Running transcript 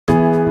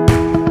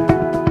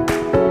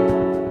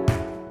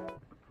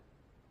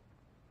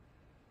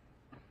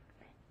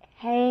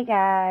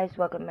guys,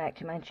 welcome back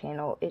to my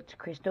channel. It's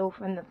Krystal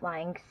from the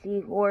Flying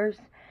Seahorse,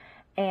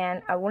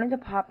 and I wanted to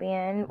pop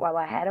in while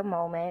I had a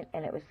moment,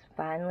 and it was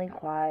finally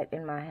quiet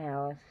in my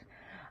house,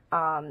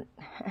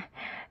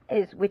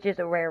 which is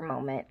a rare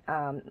moment.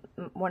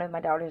 One of my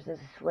daughters is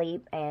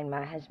asleep, and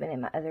my husband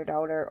and my other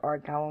daughter are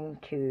gone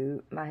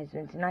to my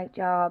husband's night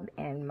job,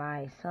 and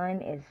my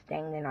son is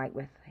staying the night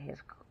with his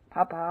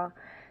papa,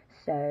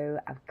 so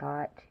I've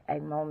got a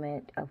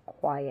moment of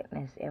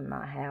quietness in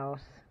my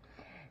house.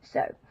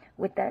 So,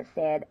 with that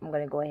said, I'm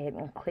going to go ahead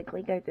and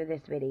quickly go through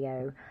this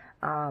video.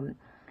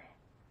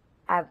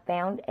 I've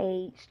found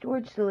a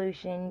storage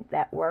solution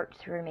that works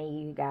for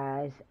me, you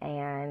guys,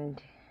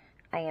 and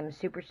I am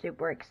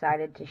super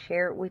excited to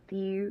share it with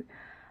you.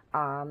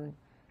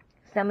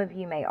 Some of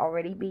you may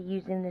already be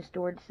using the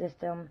storage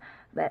system,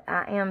 but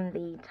I am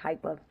the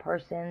type of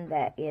person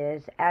that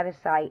is out of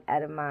sight,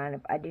 out of mind.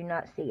 If I do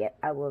not see it,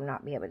 I will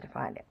not be able to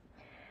find it.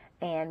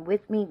 And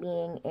with me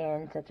being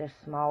in such a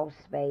small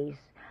space,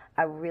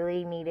 I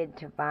really needed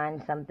to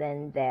find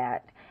something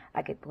that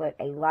I could put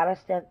a lot of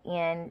stuff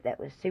in that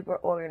was super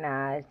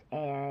organized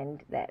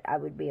and that I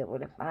would be able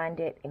to find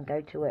it and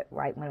go to it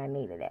right when I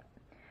needed it.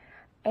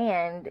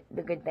 And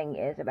the good thing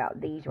is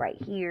about these right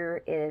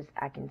here is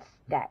I can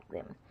stack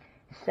them.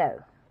 So,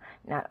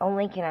 not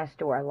only can I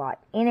store a lot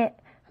in it,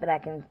 but I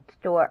can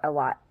store a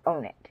lot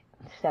on it.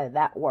 So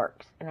that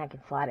works. And I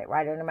can slide it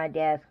right under my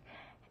desk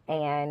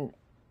and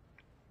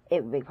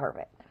it would be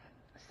perfect.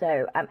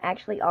 So, I'm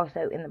actually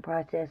also in the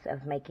process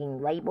of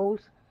making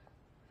labels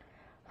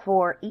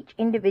for each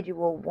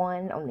individual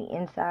one on the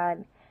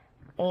inside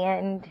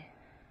and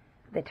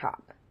the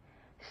top.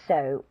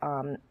 So,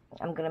 I'm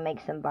going to make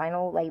some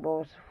vinyl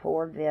labels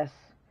for this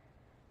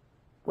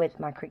with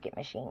my Cricut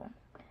machine.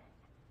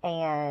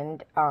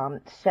 And,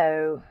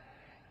 so,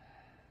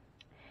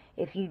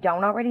 if you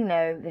don't already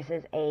know, this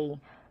is a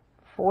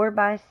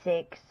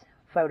 4x6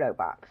 photo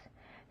box.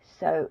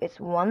 So, it's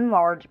one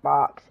large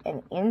box,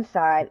 and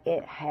inside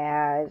it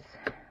has,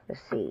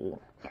 let's see,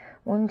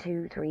 1,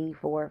 2, 3,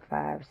 4,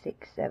 5,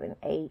 6, 7,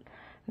 8,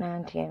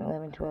 9, 10,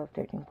 11, 12,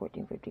 13,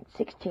 14, 15,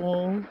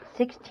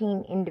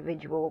 16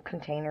 individual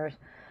containers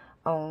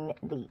on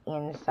the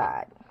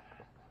inside,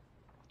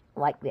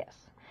 like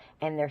this.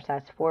 And they're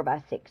size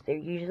 4x6. They're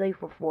usually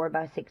for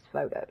 4x6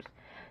 photos.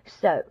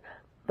 So,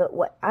 but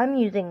what I'm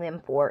using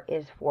them for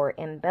is for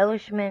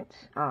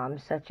embellishments,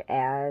 such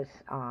as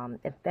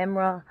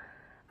ephemera,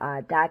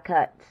 die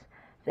cuts,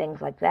 things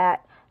like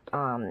that,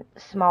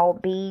 small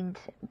beads,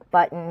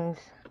 buttons,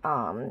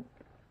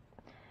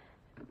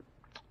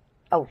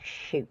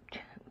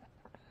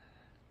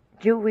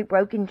 jewelry,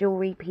 broken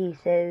jewelry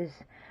pieces,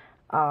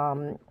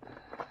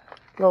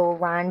 little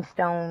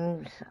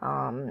rhinestones,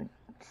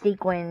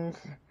 sequins,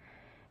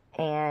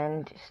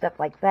 and stuff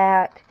like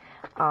that,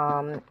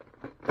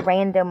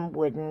 random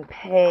wooden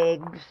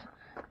pegs,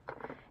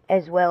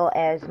 as well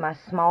as my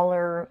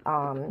smaller,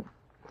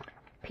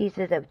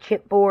 pieces of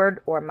chipboard,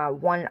 or my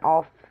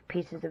one-off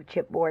pieces of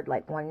chipboard,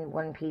 like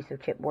one piece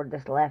of chipboard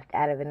that's left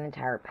out of an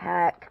entire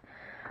pack.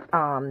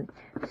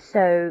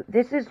 So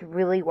this is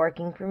really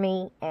working for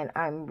me, and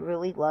I'm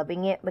really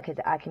loving it because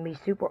I can be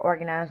super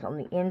organized on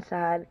the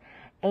inside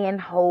and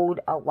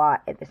hold a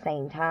lot at the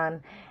same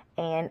time.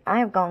 And I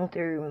have gone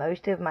through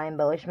most of my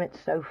embellishments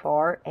so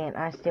far, and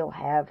I still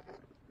have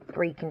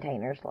 3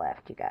 containers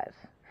left, you guys.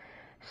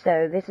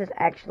 So this is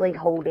actually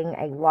holding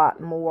a lot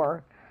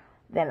more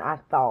than I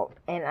thought.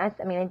 And I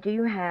mean, I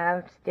do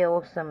have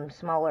still some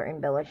smaller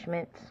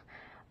embellishments,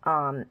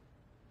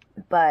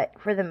 but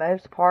for the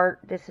most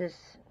part, this is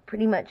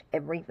pretty much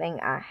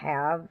everything I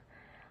have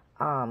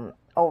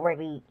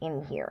already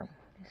in here.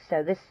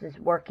 So this is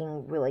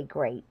working really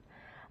great.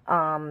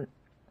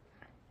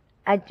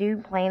 I do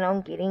plan on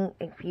getting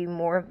a few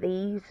more of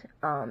these,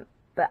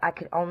 but I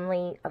could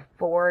only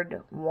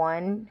afford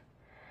one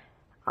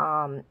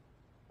for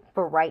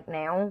right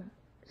now.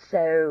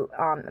 So,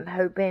 I'm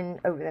hoping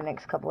over the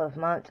next couple of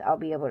months I'll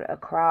be able to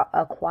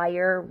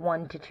acquire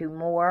 1 to 2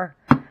 more,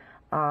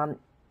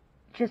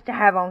 just to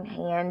have on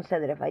hand so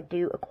that if I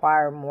do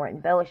acquire more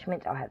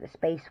embellishments, I'll have the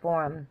space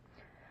for them.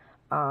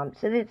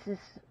 So this is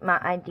my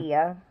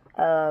idea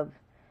of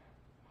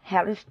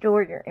how to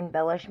store your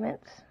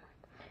embellishments,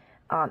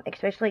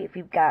 especially if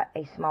you've got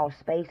a small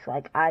space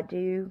like I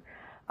do.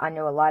 I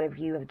know a lot of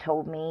you have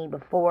told me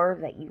before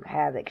that you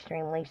have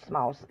extremely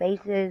small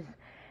spaces,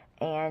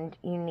 and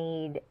you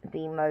need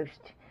the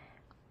most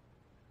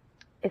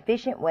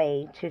efficient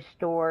way to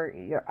store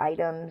your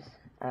items,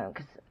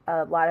 because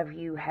a lot of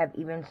you have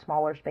even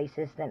smaller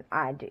spaces than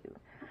I do,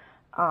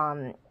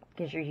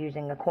 because you're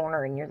using a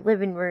corner in your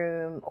living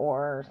room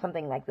or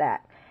something like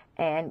that.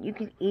 And you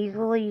could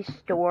easily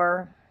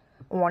store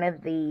one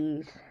of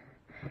these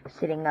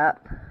sitting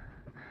up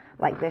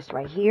like this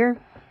right here,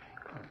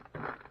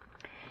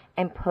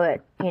 and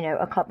put, you know,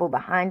 a couple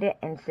behind it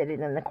and sit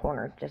it in the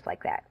corner just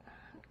like that.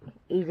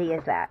 Easy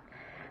as that.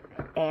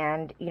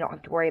 And you don't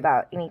have to worry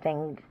about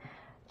anything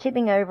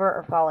tipping over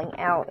or falling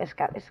out. It's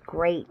got this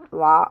great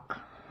lock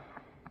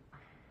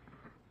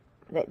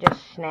that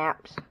just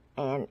snaps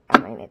And, I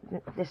mean,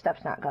 this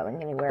stuff's not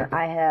going anywhere.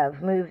 I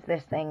have moved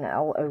this thing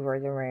all over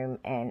the room,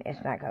 and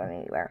it's not going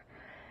anywhere.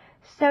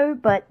 So,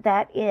 but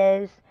that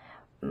is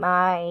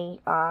my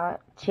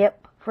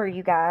tip for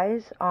you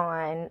guys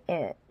on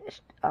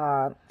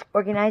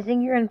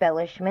organizing your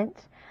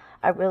embellishments.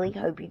 I really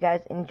hope you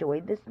guys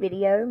enjoyed this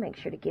video. Make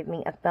sure to give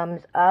me a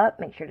thumbs up.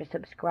 Make sure to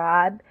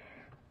subscribe.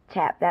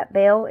 Tap that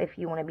bell if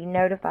you want to be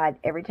notified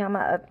every time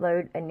I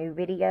upload a new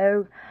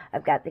video.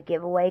 I've got the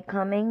giveaway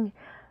coming.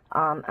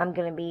 I'm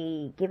going to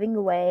be giving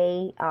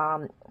away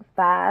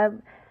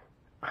 5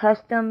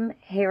 custom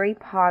Harry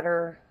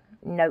Potter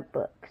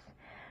notebooks.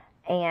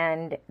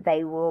 And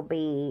they will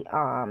be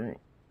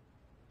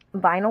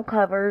vinyl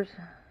covers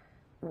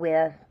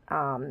with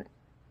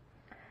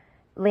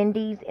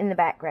Lindy's in the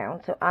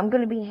background. So I'm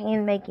going to be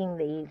hand making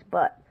these,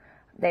 but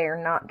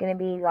they're not going to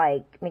be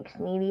like mixed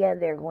media.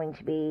 They're going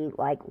to be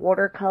like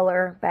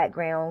watercolor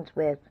backgrounds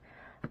with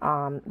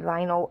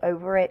vinyl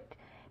over it.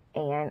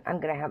 And I'm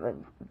going to have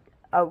an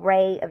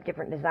array of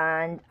different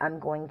designs. I'm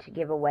going to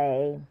give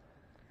away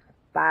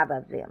 5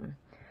 of them.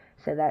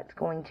 So that's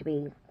going to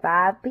be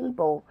 5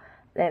 people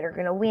that are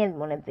going to win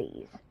one of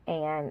these.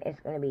 And it's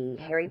going to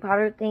be Harry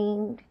Potter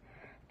themed.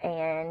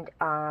 And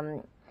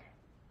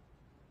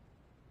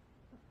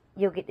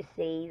you'll get to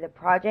see the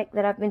project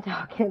that I've been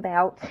talking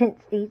about since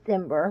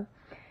December.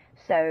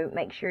 So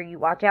make sure you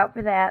watch out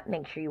for that.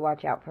 Make sure you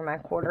watch out for my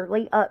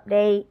quarterly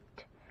update.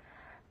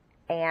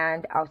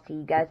 And I'll see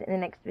you guys in the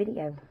next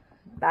video.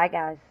 Bye,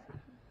 guys.